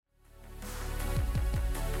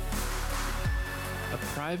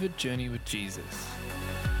private journey with Jesus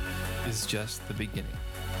is just the beginning.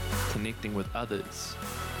 Connecting with others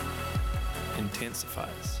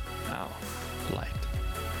intensifies our light.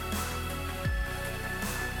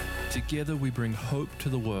 Together we bring hope to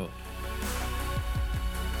the world.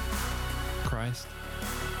 Christ,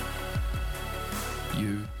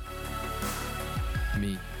 you,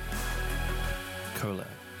 me, collab.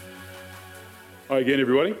 Hi again,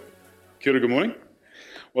 everybody. Kia ora, good morning.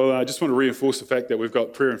 Well, I just want to reinforce the fact that we've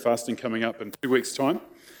got prayer and fasting coming up in 2 weeks' time.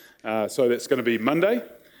 So that's going to be Monday,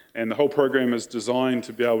 and the whole program is designed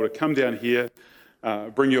to be able to come down here,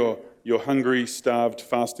 bring your hungry, starved,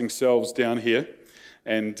 fasting selves down here,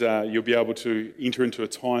 and you'll be able to enter into a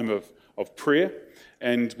time of prayer.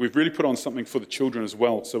 And we've really put on something for the children as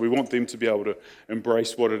well. So we want them to be able to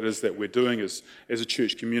embrace what it is that we're doing as a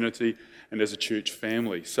church community and as a church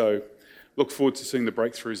family. So look forward to seeing the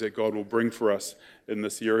breakthroughs that God will bring for us in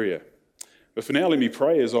this area. But for now, let me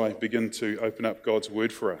pray as I begin to open up God's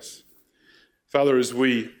word for us. Father, as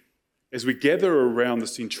we gather around the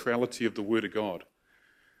centrality of the word of God,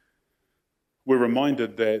 we're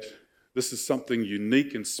reminded that this is something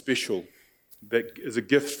unique and special that is a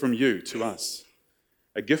gift from you to us,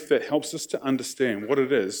 a gift that helps us to understand what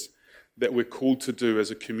it is that we're called to do as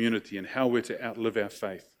a community and how we're to outlive our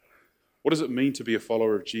faith. What does it mean to be a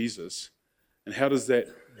follower of Jesus? And how does that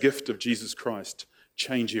gift of Jesus Christ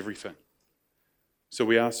change everything? So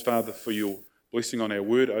we ask, Father, for your blessing on our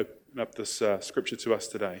word. Open up this scripture to us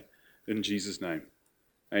today. In Jesus' name.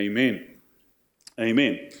 Amen.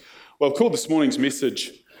 Amen. Well, I've called this morning's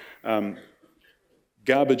message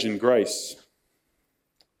Garbage and Grace.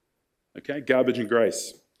 Okay, Garbage and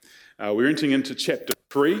Grace. We're entering into chapter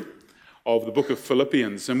 3 of the book of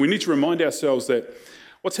Philippians. And we need to remind ourselves that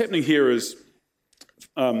what's happening here is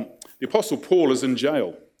the Apostle Paul is in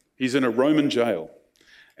jail. He's in a Roman jail,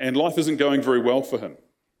 and life isn't going very well for him.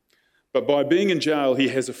 But by being in jail, he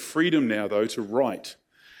has a freedom now, though, to write.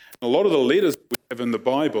 A lot of the letters we have in the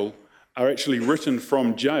Bible are actually written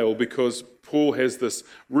from jail because Paul has this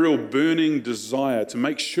real burning desire to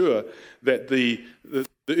make sure that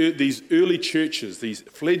these early churches, these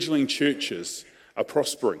fledgling churches, are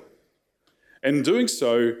prospering. And in doing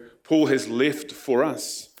so, Paul has left for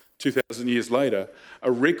us, 2,000 years later,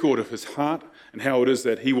 a record of his heart and how it is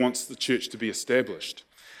that he wants the church to be established.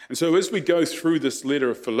 And so as we go through this letter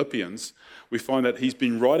of Philippians, we find that he's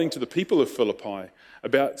been writing to the people of Philippi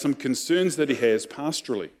about some concerns that he has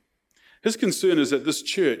pastorally. His concern is that this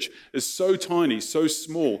church is so tiny, so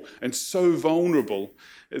small, and so vulnerable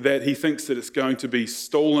that he thinks that it's going to be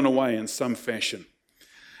stolen away in some fashion.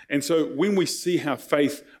 And so when we see how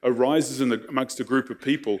faith arises amongst a group of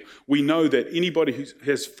people, we know that anybody who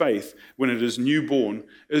has faith when it is newborn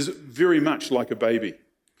is very much like a baby.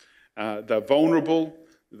 They're vulnerable,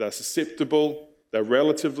 they're susceptible, they're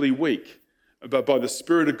relatively weak. But by the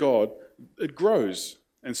Spirit of God, it grows.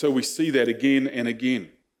 And so we see that again and again.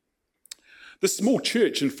 This small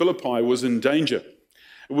church in Philippi was in danger.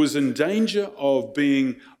 It was in danger of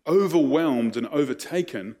being overwhelmed and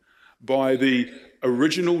overtaken by the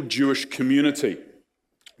original Jewish community.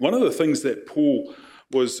 One of the things that Paul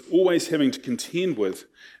was always having to contend with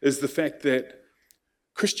is the fact that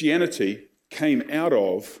Christianity came out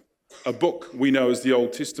of a book we know as the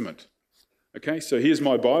Old Testament. Okay, so here's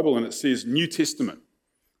my Bible and it says New Testament.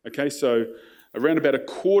 Okay, so around about a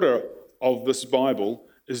quarter of this Bible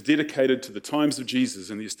is dedicated to the times of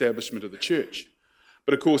Jesus and the establishment of the church.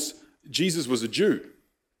 But of course, Jesus was a Jew,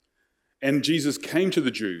 and Jesus came to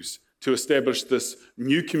the Jews to establish this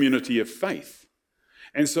new community of faith.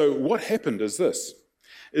 And so what happened is this,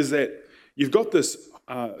 is that you've got this,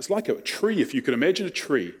 it's like a tree, if you could imagine a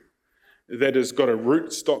tree that has got a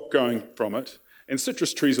root stock going from it, and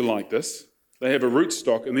citrus trees are like this. They have a root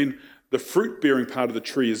stock, and then the fruit-bearing part of the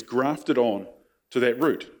tree is grafted on to that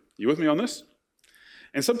root. You with me on this?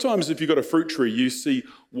 And sometimes if you've got a fruit tree, you see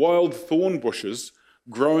wild thorn bushes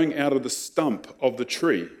growing out of the stump of the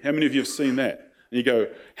tree. How many of you have seen that? And you go,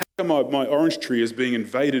 how come my orange tree is being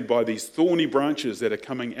invaded by these thorny branches that are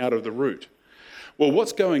coming out of the root? Well,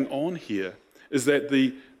 what's going on here is that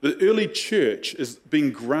the early church is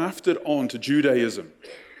being grafted onto Judaism.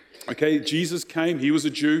 Okay, Jesus came, he was a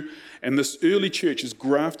Jew, and this early church is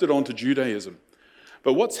grafted onto Judaism.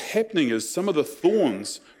 But what's happening is some of the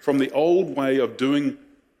thorns from the old way of doing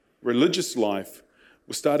religious life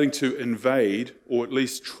were starting to invade, or at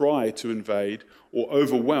least try to invade, or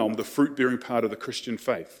overwhelm the fruit-bearing part of the Christian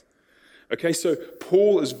faith. Okay, so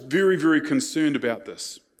Paul is very, very concerned about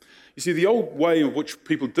this. You see, the old way in which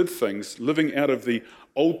people did things, living out of the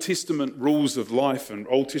Old Testament rules of life and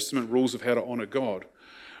Old Testament rules of how to honor God,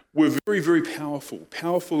 were very, very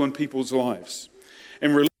powerful in people's lives.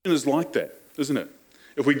 And religion is like that, isn't it?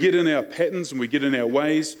 If we get in our patterns and we get in our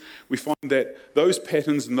ways, we find that those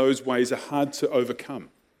patterns and those ways are hard to overcome.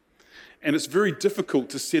 And it's very difficult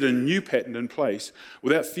to set a new pattern in place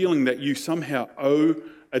without feeling that you somehow owe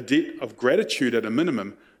a debt of gratitude at a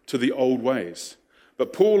minimum to the old ways.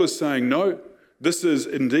 But Paul is saying, no, this is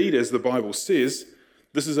indeed, as the Bible says,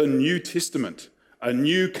 this is a New Testament, a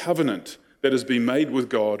new covenant that has been made with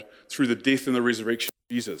God through the death and the resurrection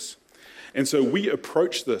of Jesus. And so we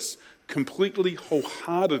approach this completely,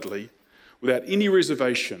 wholeheartedly, without any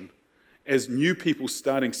reservation, as new people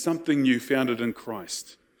starting something new founded in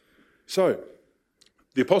Christ. So,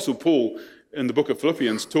 the Apostle Paul in the book of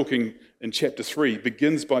Philippians, talking in chapter 3,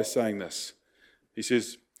 begins by saying this. He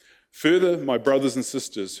says, "Further, my brothers and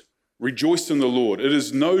sisters, rejoice in the Lord. It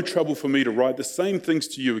is no trouble for me to write the same things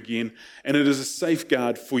to you again, and it is a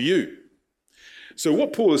safeguard for you." So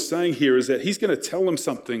what Paul is saying here is that he's going to tell them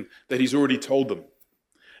something that he's already told them.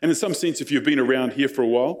 And in some sense, if you've been around here for a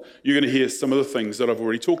while, you're going to hear some of the things that I've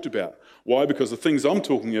already talked about. Why? Because the things I'm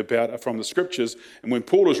talking about are from the Scriptures, and when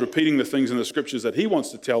Paul is repeating the things in the Scriptures that he wants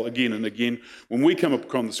to tell again and again, when we come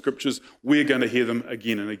upon the Scriptures, we're going to hear them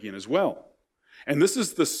again and again as well. And this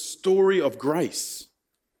is the story of grace.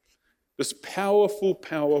 This powerful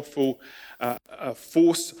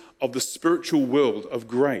force of the spiritual world of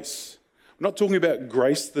grace. We're not talking about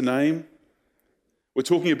grace, the name. We're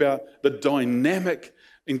talking about the dynamic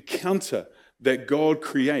encounter that God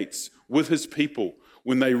creates with his people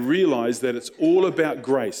when they realize that it's all about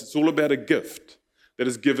grace. It's all about a gift that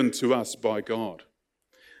is given to us by God.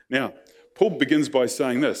 Now, Paul begins by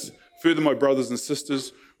saying this, "Further, my brothers and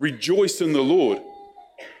sisters, rejoice in the Lord."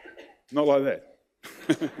 Not like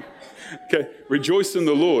that. Okay, rejoice in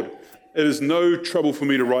the Lord. It is no trouble for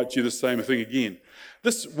me to write to you the same thing again.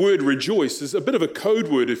 This word rejoice is a bit of a code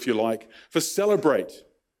word, if you like, for celebrate.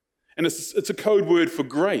 And it's a code word for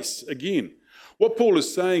grace, again. What Paul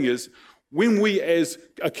is saying is, when we as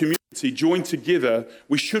a community join together,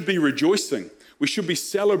 we should be rejoicing. We should be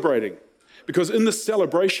celebrating. Because in the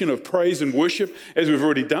celebration of praise and worship, as we've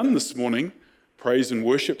already done this morning, praise and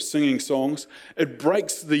worship, singing songs, it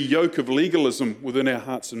breaks the yoke of legalism within our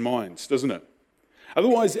hearts and minds, doesn't it?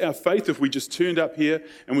 Otherwise, our faith, if we just turned up here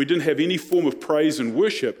and we didn't have any form of praise and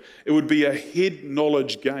worship, it would be a head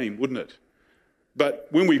knowledge game, wouldn't it? But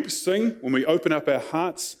when we sing, when we open up our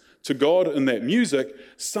hearts to God in that music,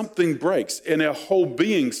 something breaks and our whole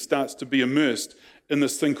being starts to be immersed in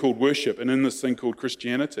this thing called worship and in this thing called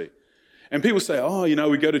Christianity. And people say,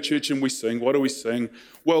 we go to church and we sing. Why do we sing?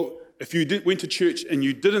 Well, if you went to church and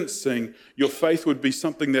you didn't sing, your faith would be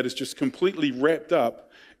something that is just completely wrapped up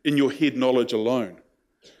in your head knowledge alone.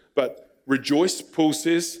 But rejoice, Paul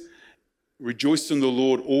says, rejoice in the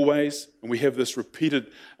Lord always. And we have this repeated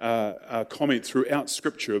comment throughout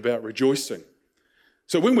Scripture about rejoicing.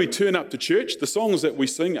 So when we turn up to church, the songs that we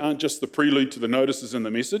sing aren't just the prelude to the notices in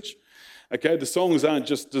the message. Okay, the songs aren't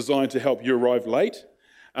just designed to help you arrive late.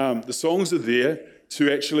 The songs are there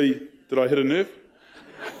to actually, did I hit a nerve?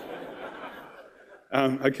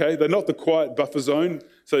 Okay, they're not the quiet buffer zone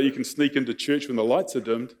so you can sneak into church when the lights are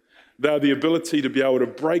dimmed. They're the ability to be able to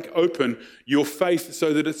break open your faith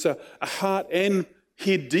so that it's a heart and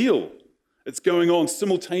head deal. It's going on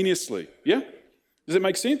simultaneously. Yeah? Does it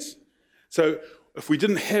make sense? So if we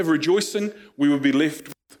didn't have rejoicing, we would be left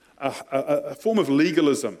with a form of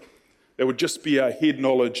legalism that would just be our head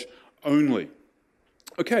knowledge only.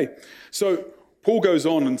 Okay, so Paul goes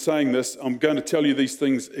on in saying this, I'm going to tell you these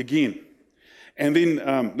things again. And then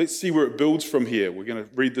let's see where it builds from here. We're going to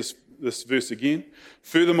read this verse again.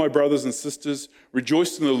 "Further, my brothers and sisters,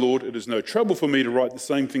 rejoice in the Lord. It is no trouble for me to write the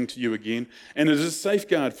same thing to you again, and it is a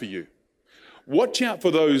safeguard for you. Watch out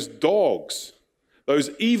for those dogs, those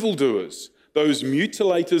evildoers, those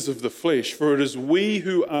mutilators of the flesh, for it is we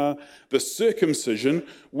who are the circumcision,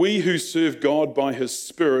 we who serve God by his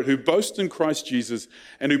Spirit, who boast in Christ Jesus,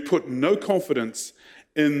 and who put no confidence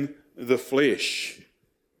in the flesh."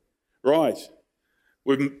 Right.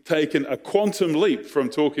 We've taken a quantum leap from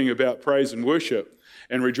talking about praise and worship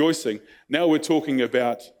and rejoicing. Now we're talking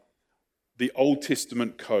about the Old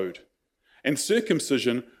Testament code. And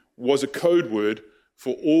circumcision was a code word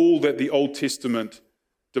for all that the Old Testament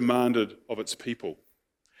demanded of its people.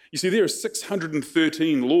 You see, there are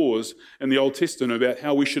 613 laws in the Old Testament about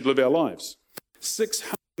how we should live our lives.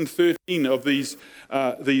 613 of these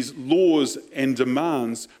laws and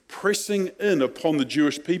demands pressing in upon the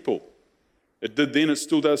Jewish people. It did then, it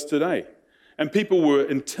still does today. And people were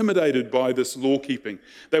intimidated by this law keeping.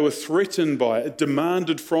 They were threatened by it. It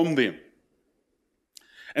demanded from them.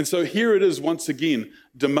 And so here it is once again,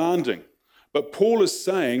 demanding. But Paul is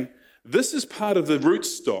saying, this is part of the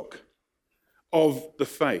rootstock of the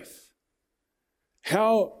faith.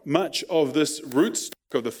 How much of this rootstock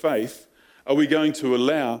of the faith are we going to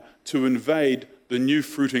allow to invade the new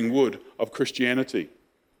fruiting wood of Christianity?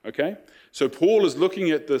 Okay? So Paul is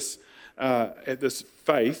looking at this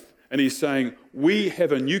faith, and he's saying, we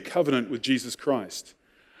have a new covenant with Jesus Christ.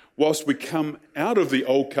 Whilst we come out of the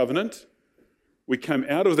old covenant, we come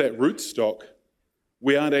out of that rootstock,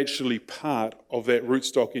 we aren't actually part of that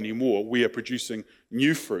rootstock anymore. We are producing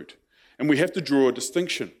new fruit. And we have to draw a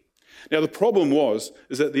distinction. Now, the problem is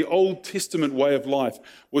that the Old Testament way of life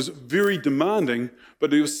was very demanding, but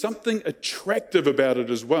there was something attractive about it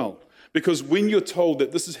as well. Because when you're told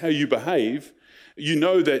that this is how you behave, you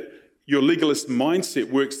know that your legalist mindset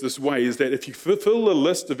works this way, is that if you fulfill the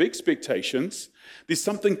list of expectations, there's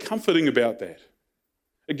something comforting about that.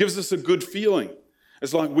 It gives us a good feeling.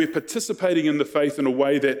 It's like we're participating in the faith in a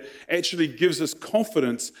way that actually gives us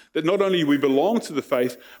confidence that not only we belong to the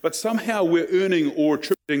faith, but somehow we're earning or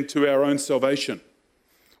attributing to our own salvation.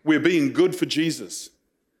 We're being good for Jesus,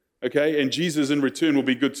 okay? And Jesus in return will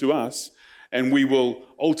be good to us, and we will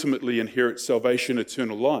ultimately inherit salvation,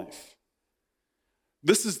 eternal life.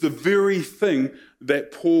 This is the very thing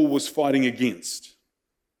that Paul was fighting against,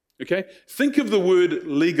 okay? Think of the word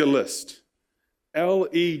legalist,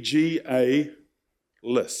 L-E-G-A,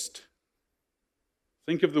 list.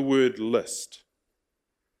 Think of the word list.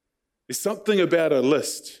 There's something about a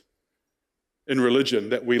list in religion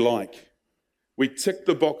that we like. We tick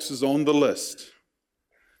the boxes on the list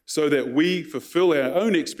so that we fulfill our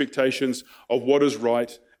own expectations of what is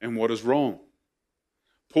right and what is wrong.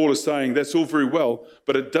 Paul is saying that's all very well,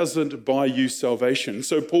 but it doesn't buy you salvation.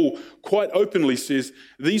 So Paul quite openly says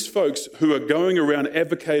these folks who are going around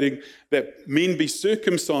advocating that men be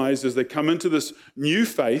circumcised as they come into this new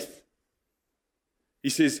faith, he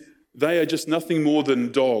says they are just nothing more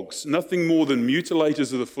than dogs, nothing more than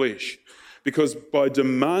mutilators of the flesh. Because by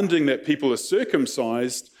demanding that people are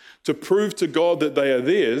circumcised to prove to God that they are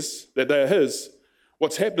theirs, that they are his,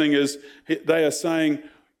 what's happening is they are saying,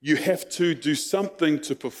 you have to do something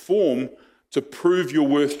to perform to prove your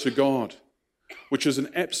worth to God, which is an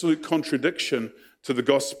absolute contradiction to the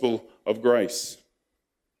gospel of grace.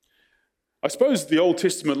 I suppose the Old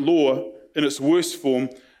Testament law in its worst form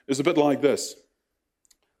is a bit like this.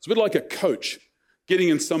 It's a bit like a coach getting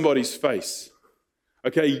in somebody's face,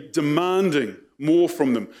 okay, demanding more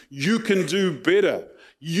from them. You can do better.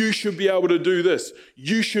 You should be able to do this.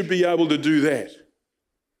 You should be able to do that.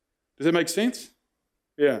 Does that make sense?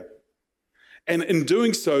 Yeah. And in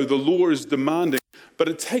doing so, the law is demanding, but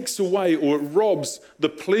it takes away or it robs the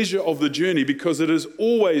pleasure of the journey because it is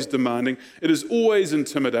always demanding, it is always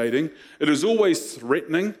intimidating, it is always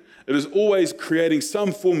threatening, it is always creating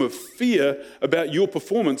some form of fear about your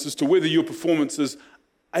performance as to whether your performance is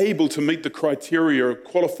able to meet the criteria or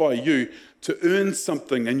qualify you to earn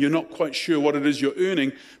something, and you're not quite sure what it is you're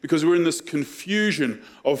earning because we're in this confusion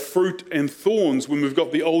of fruit and thorns when we've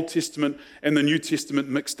got the Old Testament and the New Testament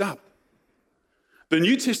mixed up. The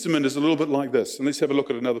New Testament is a little bit like this, and let's have a look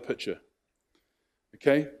at another picture.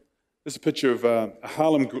 Okay? This is a picture of a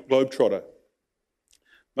Harlem Globetrotter.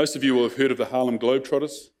 Most of you will have heard of the Harlem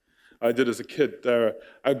Globetrotters. I did as a kid. They're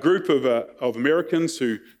a group of Americans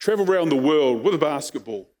who travel around the world with a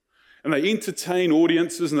basketball. And they entertain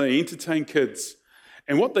audiences and they entertain kids.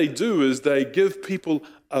 And what they do is they give people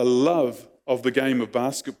a love of the game of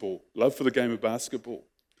basketball, love for the game of basketball.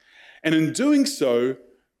 And in doing so,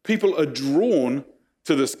 people are drawn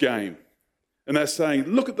to this game. And they're saying,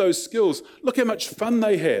 look at those skills, look how much fun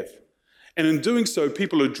they have. And in doing so,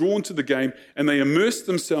 people are drawn to the game and they immerse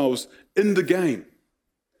themselves in the game.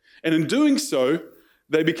 And in doing so,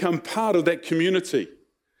 they become part of that community.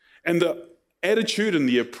 And the attitude and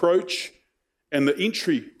the approach and the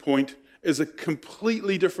entry point is a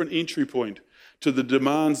completely different entry point to the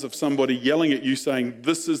demands of somebody yelling at you saying,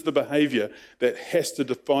 this is the behavior that has to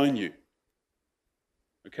define you.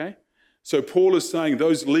 Okay? So Paul is saying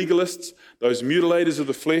those legalists, those mutilators of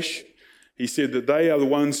the flesh, he said that they are the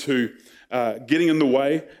ones who are getting in the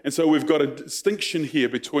way. And so we've got a distinction here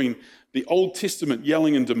between the Old Testament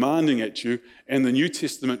yelling and demanding at you and the New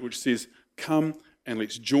Testament which says, come and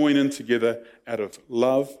let's join in together out of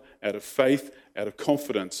love, out of faith, out of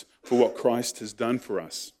confidence for what Christ has done for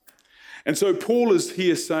us. And so Paul is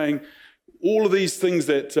here saying all of these things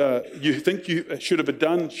that you think you should have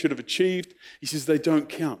done, should have achieved, he says they don't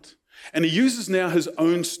count. And he uses now his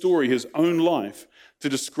own story, his own life, to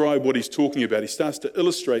describe what he's talking about. He starts to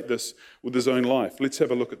illustrate this with his own life. Let's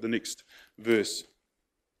have a look at the next verse.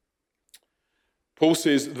 Paul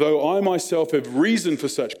says, though I myself have reason for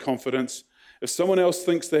such confidence, if someone else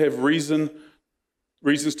thinks they have reasons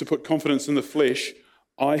to put confidence in the flesh,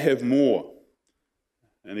 I have more.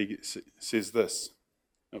 And he says this.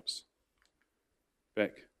 Oops.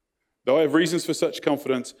 Back. Though I have reasons for such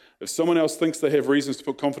confidence, if someone else thinks they have reasons to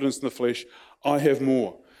put confidence in the flesh, I have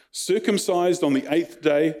more. Circumcised on the 8th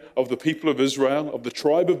day of the people of Israel, of the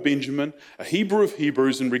tribe of Benjamin, a Hebrew of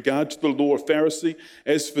Hebrews in regard to the law, a Pharisee,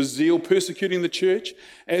 as for zeal, persecuting the church,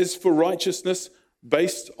 as for righteousness,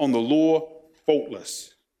 based on the law,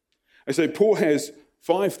 faultless. I say Paul has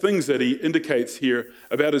 5 things that he indicates here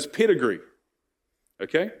about his pedigree.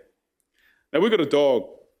 Okay? Now we've got a dog,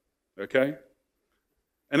 okay?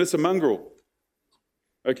 And it's a mongrel.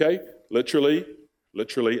 Okay? Literally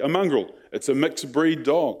a mongrel. It's a mixed breed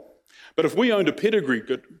dog. But if we owned a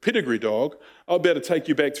pedigree dog, I'd better take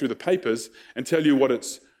you back through the papers and tell you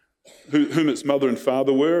whom its mother and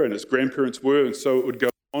father were and its grandparents were, and so it would go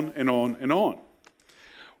on and on and on.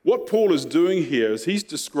 What Paul is doing here is he's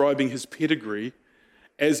describing his pedigree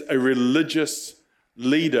as a religious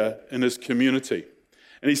leader in his community.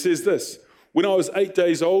 And he says this, when I was 8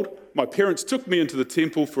 days old, my parents took me into the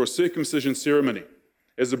temple for a circumcision ceremony.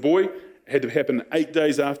 As a boy, it had to happen 8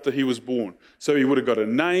 days after he was born. So he would have got a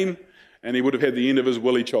name and he would have had the end of his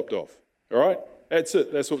willy chopped off. All right? That's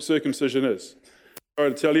it. That's what circumcision is.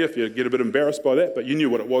 Sorry to tell you if you get a bit embarrassed by that, but you knew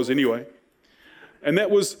what it was anyway. And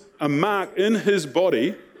that was a mark in his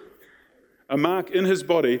body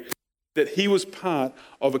that he was part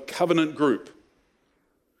of a covenant group.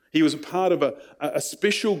 He was a part of a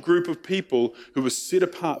special group of people who were set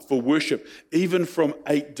apart for worship, even from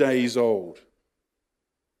 8 days old.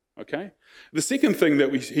 Okay? The second thing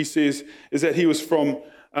that he says is that he was from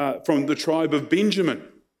the tribe of Benjamin.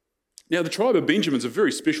 Now, the tribe of Benjamin is a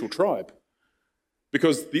very special tribe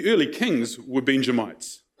because the early kings were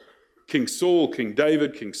Benjamites. King Saul, King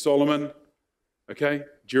David, King Solomon, okay,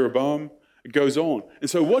 Jeroboam, it goes on. And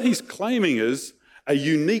so what he's claiming is a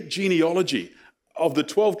unique genealogy. Of the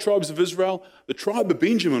 12 tribes of Israel, the tribe of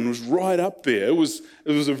Benjamin was right up there. It was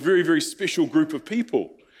a very, very special group of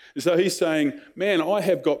people. And so he's saying, man, I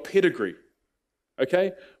have got pedigree,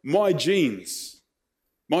 okay? My genes,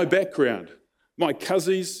 my background, my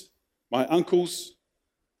cousins, my uncles,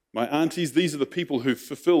 my aunties, these are the people who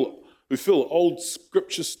fulfill old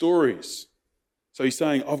scripture stories. So he's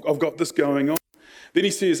saying, I've got this going on. Then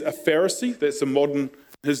he says a Pharisee, that's in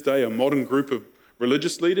his day, a modern group of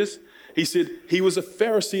religious leaders. He said he was a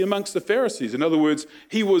Pharisee amongst the Pharisees. In other words,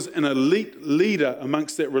 he was an elite leader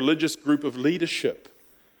amongst that religious group of leadership.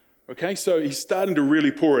 Okay, so he's starting to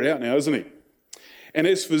really pour it out now, isn't he? And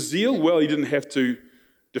as for zeal, well, he didn't have to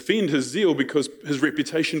defend his zeal because his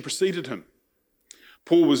reputation preceded him.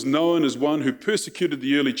 Paul was known as one who persecuted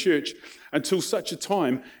the early church until such a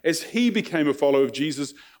time as he became a follower of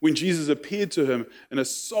Jesus when Jesus appeared to him in a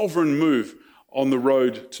sovereign move on the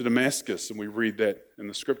road to Damascus, and we read that in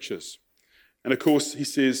the scriptures. And of course, he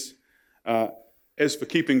says, as for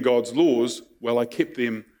keeping God's laws, well, I kept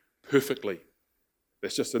them perfectly.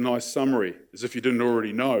 That's just a nice summary, as if you didn't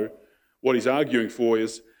already know. What he's arguing for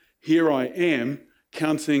is, here I am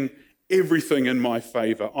counting everything in my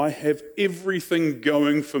favor. I have everything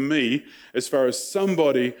going for me as far as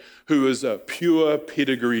somebody who is a pure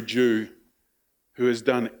pedigree Jew, who has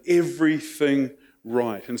done everything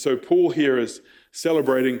right. And so Paul here is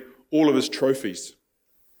celebrating all of his trophies.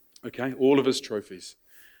 Okay, all of his trophies.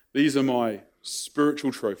 These are my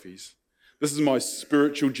spiritual trophies. This is my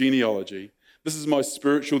spiritual genealogy. This is my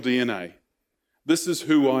spiritual DNA. This is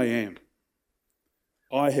who I am.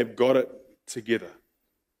 I have got it together.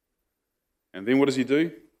 And then what does he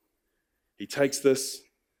do? He takes this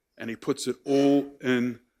and he puts it all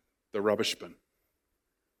in the rubbish bin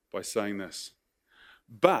by saying this.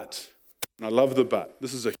 But, and I love the but,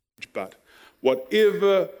 this is a huge but,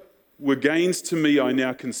 whatever were gains to me, I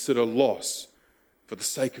now consider loss for the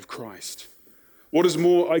sake of Christ. What is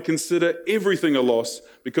more, I consider everything a loss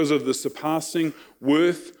because of the surpassing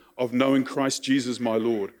worth of knowing Christ Jesus my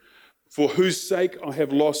Lord, for whose sake I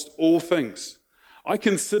have lost all things. I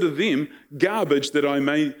consider them garbage that I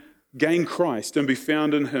may gain Christ and be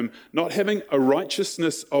found in him, not having a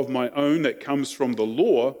righteousness of my own that comes from the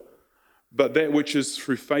law, but that which is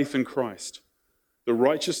through faith in Christ, the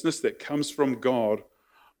righteousness that comes from God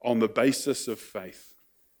on the basis of faith.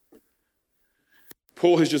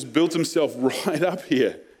 Paul has just built himself right up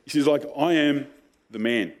here. He's like, I am the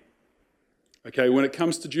man. Okay, when it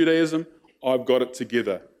comes to Judaism, I've got it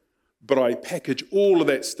together. But I package all of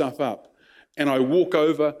that stuff up and I walk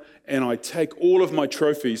over and I take all of my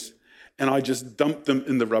trophies and I just dump them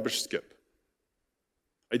in the rubbish skip.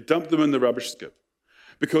 I dump them in the rubbish skip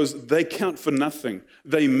because they count for nothing.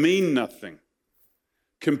 They mean nothing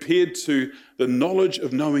compared to the knowledge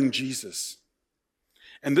of knowing Jesus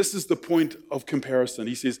And this is the point of comparison.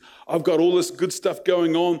 He says, I've got all this good stuff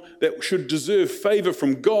going on that should deserve favor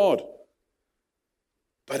from God,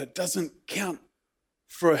 but it doesn't count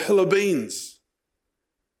for a hill of beans.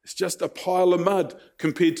 It's just a pile of mud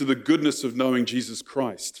compared to the goodness of knowing Jesus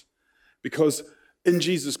Christ. Because in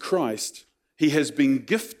Jesus Christ, he has been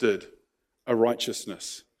gifted a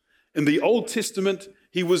righteousness. In the Old Testament,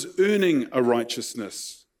 he was earning a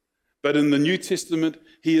righteousness. But in the New Testament,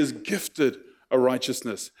 he is gifted a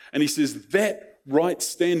righteousness. And he says that right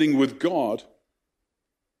standing with God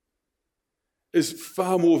is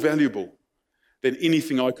far more valuable than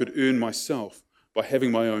anything I could earn myself by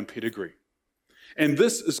having my own pedigree. And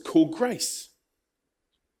this is called grace.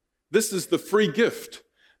 This is the free gift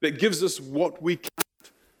that gives us what we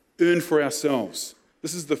can't earn for ourselves.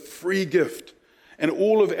 This is the free gift. And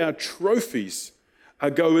all of our trophies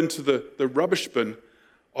go into the rubbish bin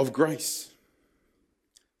of grace.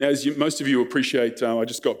 Now, as most of you appreciate, I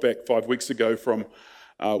just got back 5 weeks ago from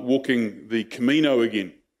walking the Camino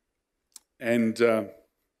again. And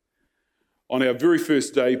on our very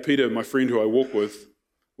first day, Peter, my friend who I walk with,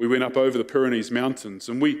 we went up over the Pyrenees Mountains,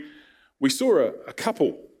 and we saw a couple.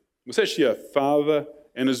 It was actually a father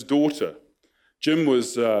and his daughter. Jim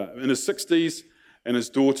was in his 60s, and his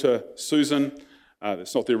daughter, Susan,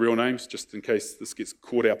 that's not their real names, just in case this gets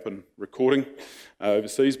caught up in recording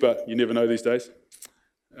overseas, but you never know these days.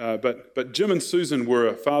 But Jim and Susan were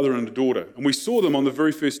a father and a daughter, and we saw them on the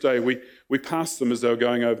very first day. We passed them as they were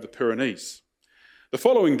going over the Pyrenees. The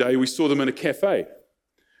following day, we saw them in a cafe,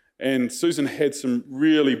 and Susan had some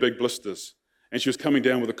really big blisters, and she was coming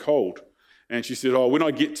down with a cold. And she said, when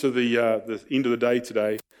I get to the end of the day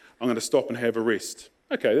today, I'm going to stop and have a rest.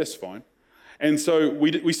 Okay, that's fine. And so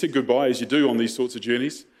we said goodbye, as you do on these sorts of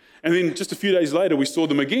journeys. And then just a few days later, we saw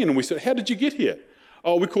them again, and we said, how did you get here?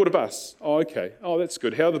 Oh, we caught a bus. Oh, okay. Oh, that's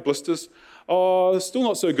good. How are the blisters? Oh, still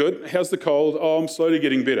not so good. How's the cold? Oh, I'm slowly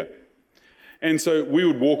getting better. And so we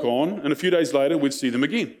would walk on, and a few days later, we'd see them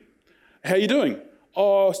again. How are you doing?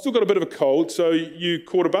 Oh, still got a bit of a cold. So you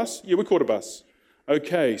caught a bus? Yeah, we caught a bus.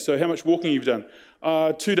 Okay, so how much walking have you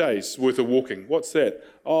done? 2 days worth of walking. What's that?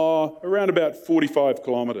 Around about 45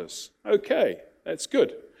 kilometres. Okay, that's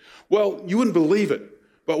good. Well, you wouldn't believe it,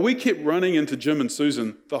 but we kept running into Jim and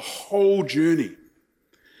Susan the whole journey.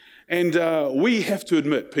 And we have to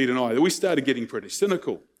admit, Pete and I, that we started getting pretty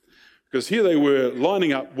cynical, because here they were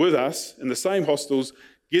lining up with us in the same hostels,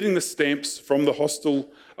 getting the stamps from the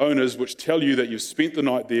hostel owners which tell you that you've spent the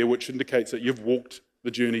night there, which indicates that you've walked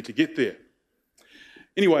the journey to get there.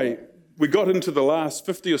 Anyway, we got into the last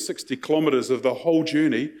 50 or 60 kilometres of the whole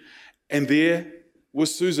journey, and there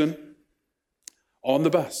was Susan on the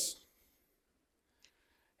bus.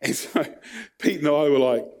 And so Pete and I were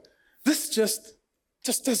like, this just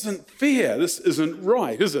isn't fair. This isn't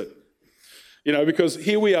right, is it? You know, because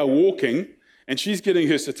here we are walking, and she's getting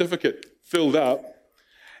her certificate filled up,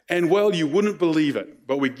 and well, you wouldn't believe it,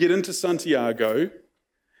 but we get into Santiago,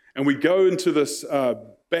 and we go into this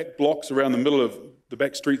back blocks around the middle of the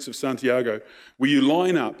back streets of Santiago, where you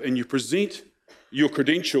line up and you present your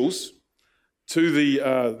credentials to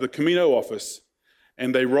the Camino office,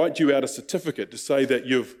 and they write you out a certificate to say that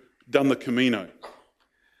you've done the Camino.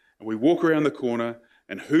 And we walk around the corner,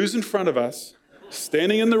 and who's in front of us,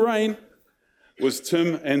 standing in the rain, was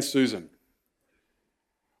Tim and Susan.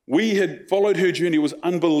 We had followed her journey. It was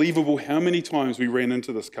unbelievable how many times we ran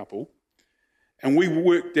into this couple. And we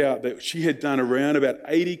worked out that she had done around about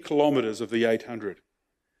 80 kilometres of the 800.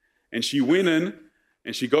 And she went in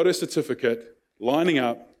and she got her certificate, lining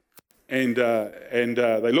up, and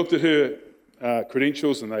they looked at her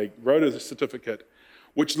credentials and they wrote her the certificate,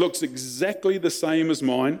 which looks exactly the same as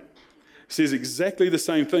mine, says exactly the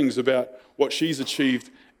same things about what she's achieved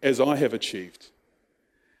as I have achieved.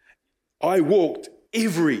 I walked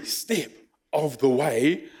every step of the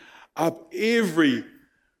way, up every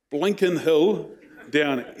Blinken hill,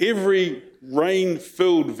 down every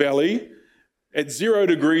rain-filled valley, at 0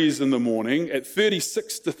 degrees in the morning, at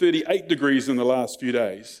 36 to 38 degrees in the last few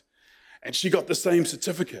days, and she got the same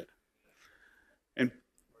certificate. And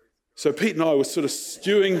so Pete and I were sort of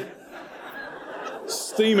steaming.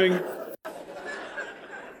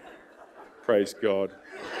 Praise God.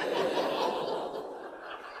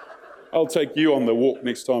 I'll take you on the walk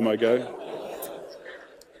next time I go.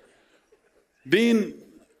 Then,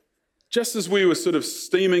 just as we were sort of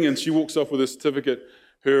steaming and she walks off with a certificate,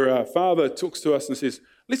 her father talks to us and says,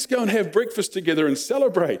 let's go and have breakfast together and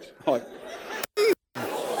celebrate. Like,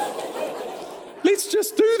 let's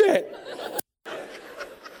just do that.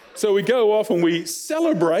 So we go off and we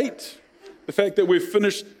celebrate the fact that we've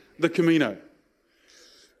finished the Camino.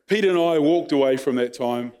 Peter and I walked away from that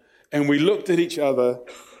time And we looked at each other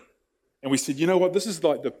and we said, you know what? This is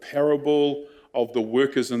like the parable of the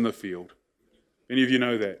workers in the field. Any of you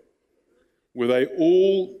know that? Where they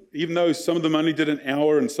all, even though some of them only did an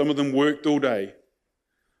hour and some of them worked all day,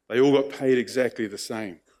 they all got paid exactly the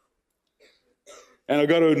same. And I've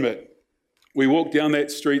got to admit, we walked down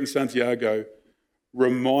that street in Santiago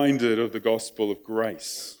reminded of the gospel of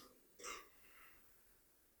grace.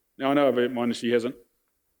 Now, I know I've had mine and she hasn't,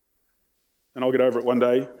 and I'll get over it one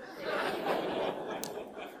day.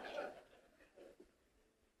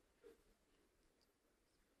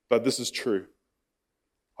 But this is true.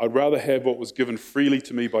 I'd rather have what was given freely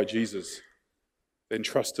to me by Jesus than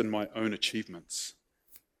trust in my own achievements.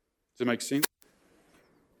 Does it make sense?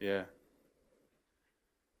 Yeah.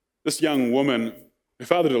 This young woman, her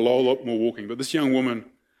father did a lot more walking, but this young woman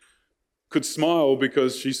could smile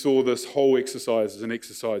because she saw this whole exercise as an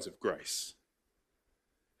exercise of grace.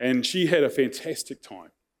 And she had a fantastic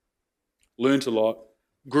time, learned a lot,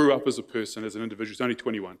 grew up as a person, as an individual. She's only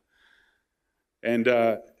 21.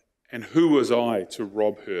 And who was I to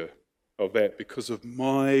rob her of that because of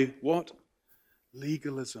my, what?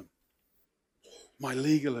 Legalism. My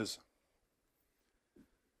legalism.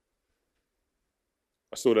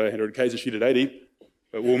 I saw her 100 Ks and she did 80,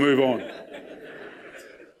 but we'll move on.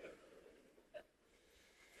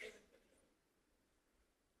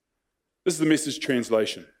 This is the Message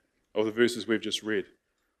translation of the verses we've just read.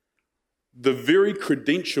 The very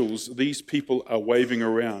credentials these people are waving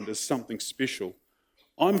around as something special,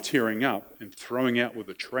 I'm tearing up and throwing out with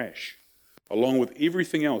the trash, along with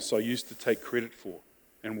everything else I used to take credit for.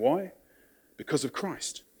 And why? Because of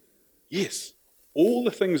Christ. Yes, all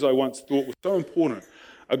the things I once thought were so important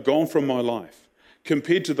are gone from my life,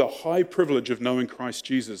 compared to the high privilege of knowing Christ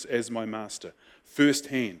Jesus as my master,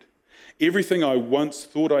 firsthand. Everything I once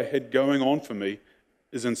thought I had going on for me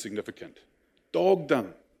is insignificant.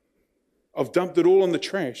 Dogdom. I've dumped it all in the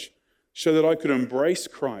trash so that I could embrace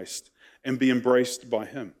Christ and be embraced by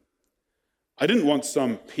him. I didn't want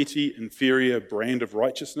some petty, inferior brand of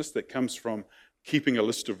righteousness that comes from keeping a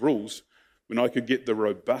list of rules when I could get the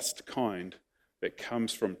robust kind that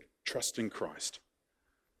comes from trusting Christ,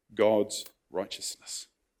 God's righteousness.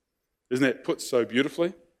 Isn't that put so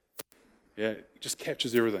beautifully? Yeah, it just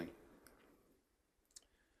captures everything.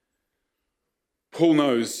 Paul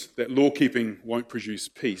knows that law-keeping won't produce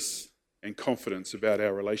peace and confidence about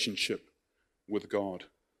our relationship with God,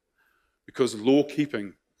 because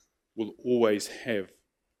law-keeping will always have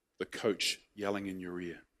the coach yelling in your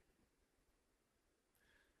ear.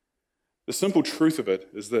 The simple truth of it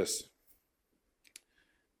is this,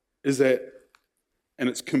 is that, and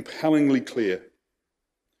it's compellingly clear,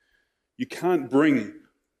 you can't bring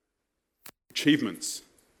achievements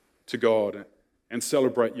to God and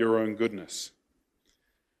celebrate your own goodness.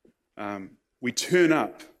 We turn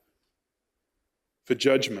up for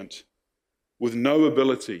judgment with no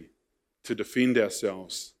ability to defend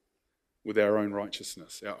ourselves with our own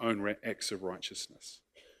righteousness, our own acts of righteousness.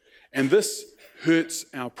 And this hurts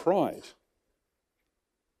our pride.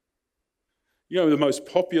 You know, the most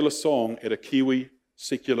popular song at a Kiwi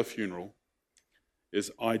secular funeral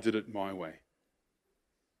is I Did It My Way.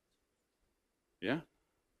 Yeah?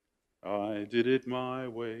 I did it my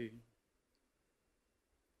way.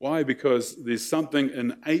 Why? Because there's something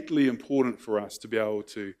innately important for us to be able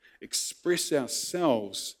to express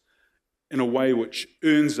ourselves in a way which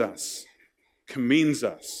earns us, commends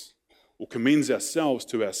us, or commends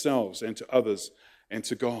ourselves and to others and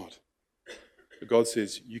to God. But God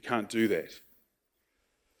says, you can't do that.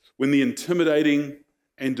 When the intimidating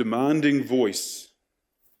and demanding voice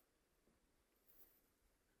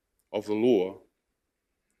of the law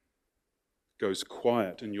goes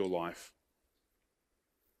quiet in your life,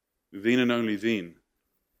 then and only then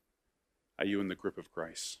are you in the grip of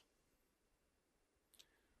grace.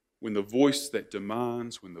 When the voice that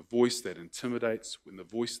demands, when the voice that intimidates, when the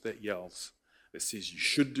voice that yells, that says you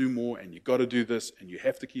should do more and you've got to do this and you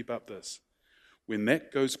have to keep up this, when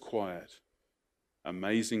that goes quiet,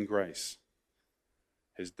 amazing grace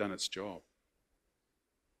has done its job.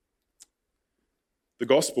 The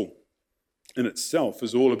gospel in itself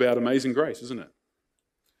is all about amazing grace, isn't it?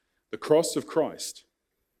 The cross of Christ.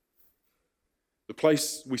 The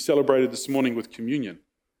place we celebrated this morning with communion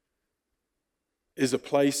is a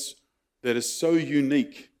place that is so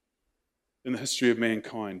unique in the history of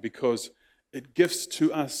mankind because it gives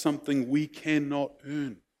to us something we cannot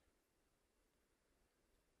earn.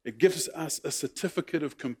 It gives us a certificate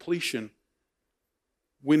of completion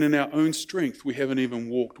when in our own strength we haven't even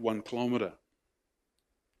walked 1 kilometer.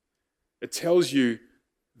 It tells you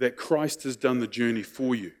that Christ has done the journey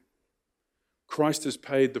for you. Christ has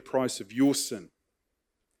paid the price of your sin.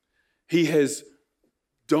 He has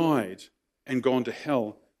died and gone to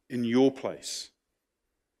hell in your place.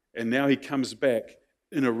 And now he comes back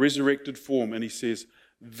in a resurrected form and he says,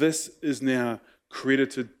 this is now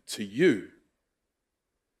credited to you.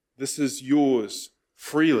 This is yours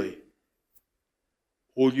freely.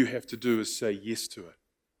 All you have to do is say yes to it.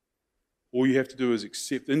 All you have to do is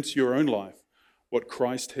accept into your own life what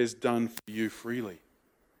Christ has done for you freely.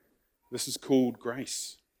 This is called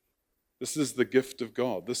grace. This is the gift of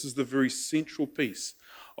God. This is the very central piece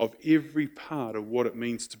of every part of what it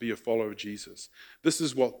means to be a follower of Jesus. This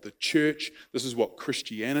is what the church, this is what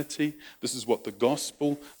Christianity, this is what the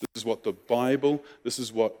gospel, this is what the Bible, this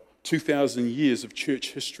is what 2,000 years of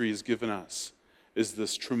church history has given us, is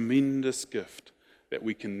this tremendous gift that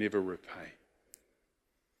we can never repay.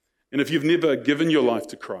 And if you've never given your life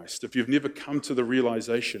to Christ, if you've never come to the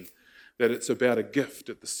realization that it's about a gift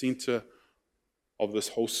at the center of this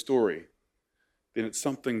whole story, then it's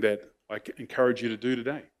something that I encourage you to do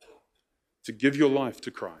today, to give your life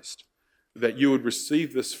to Christ, that you would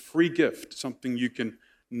receive this free gift, something you can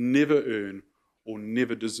never earn or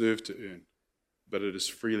never deserve to earn, but it is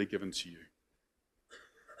freely given to you.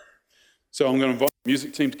 So I'm going to invite the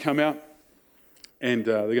music team to come out, and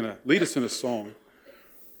they're going to lead us in a song,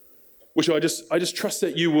 which I just trust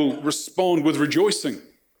that you will respond with rejoicing.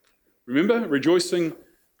 Remember, rejoicing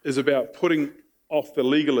is about putting off the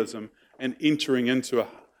legalism and entering into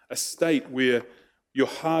a state where your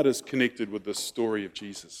heart is connected with the story of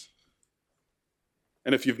Jesus.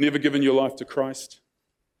 And if you've never given your life to Christ,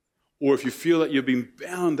 or if you feel that you've been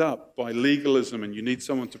bound up by legalism and you need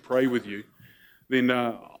someone to pray with you, then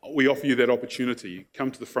we offer you that opportunity.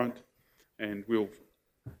 Come to the front and we'll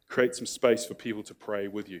create some space for people to pray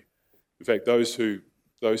with you. In fact, those who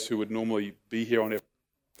would normally be here on our,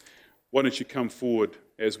 why don't you come forward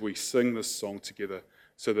as we sing this song together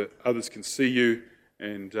so that others can see you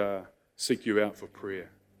and seek you out for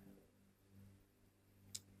prayer.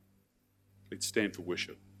 Let's stand for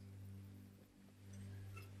worship.